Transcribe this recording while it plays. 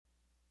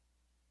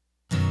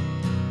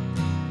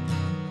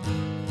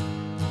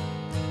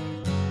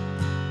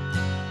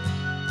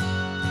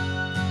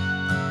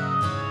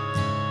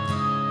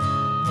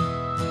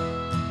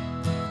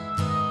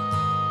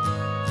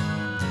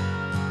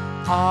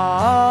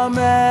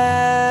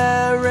America,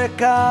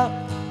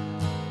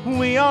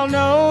 we all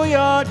know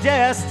your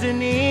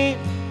destiny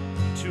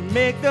to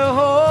make the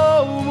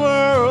whole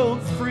world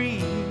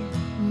free,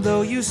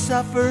 though you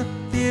suffer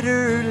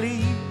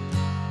bitterly.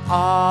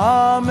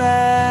 America,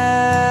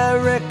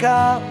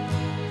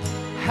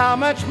 how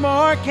much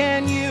more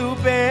can you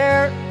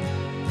bear?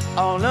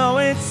 Although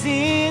it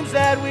seems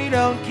that we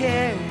don't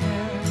care,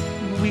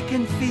 we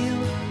can feel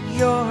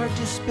your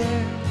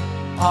despair.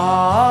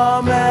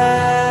 America,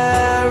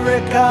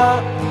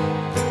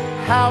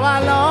 how I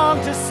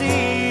long to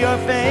see your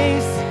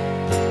face.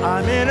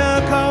 I'm in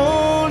a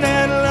cold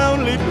and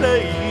lonely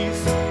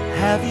place.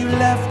 Have you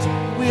left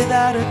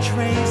without a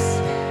trace?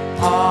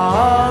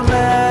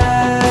 America,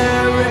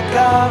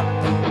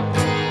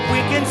 we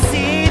can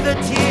see the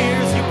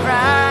tears you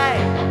cry,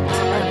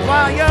 and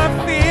while your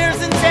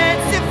fears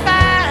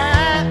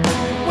intensify,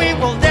 we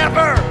will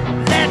never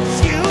let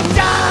you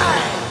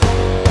die.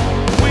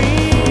 We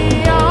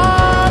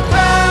are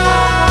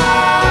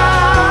proud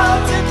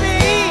to be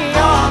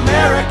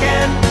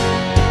American.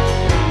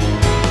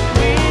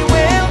 We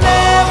will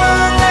never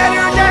let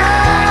her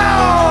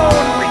down.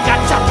 We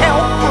got to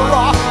help her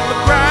off the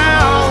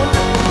ground.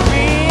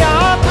 We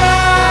are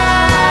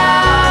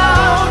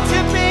proud to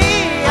be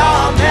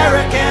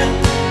American,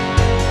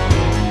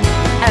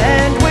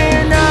 and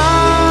we're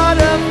not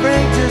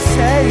afraid to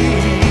say,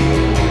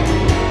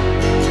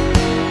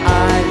 I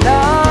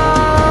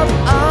love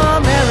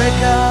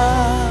America.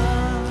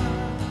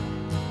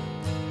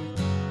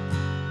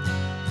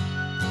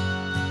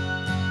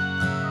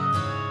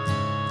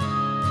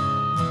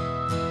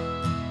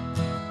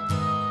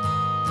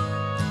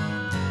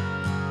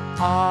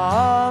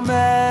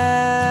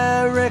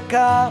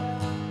 America,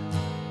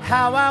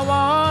 how I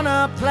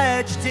wanna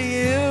pledge to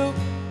you.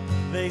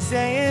 They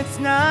say it's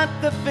not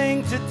the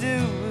thing to do.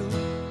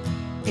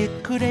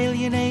 It could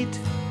alienate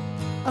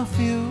a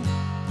few.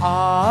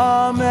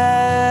 America,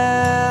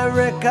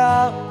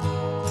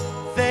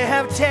 they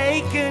have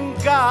taken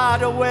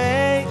God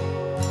away.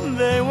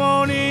 They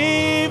won't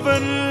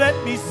even let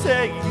me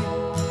say,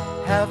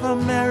 have a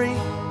Merry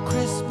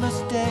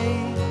Christmas Day.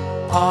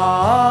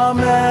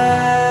 America,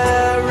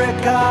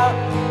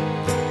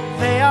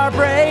 they are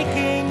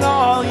breaking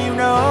all you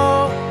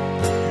know.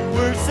 You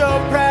were so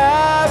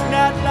proud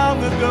not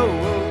long ago,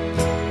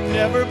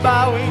 never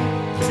bowing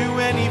to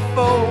any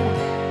foe.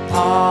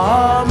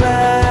 America,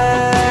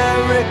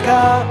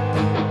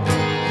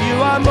 you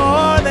are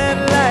more than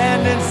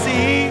land and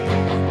sea.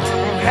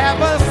 You have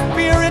a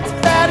spirit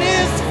that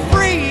is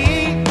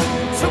free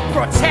to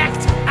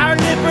protect our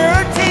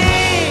liberty.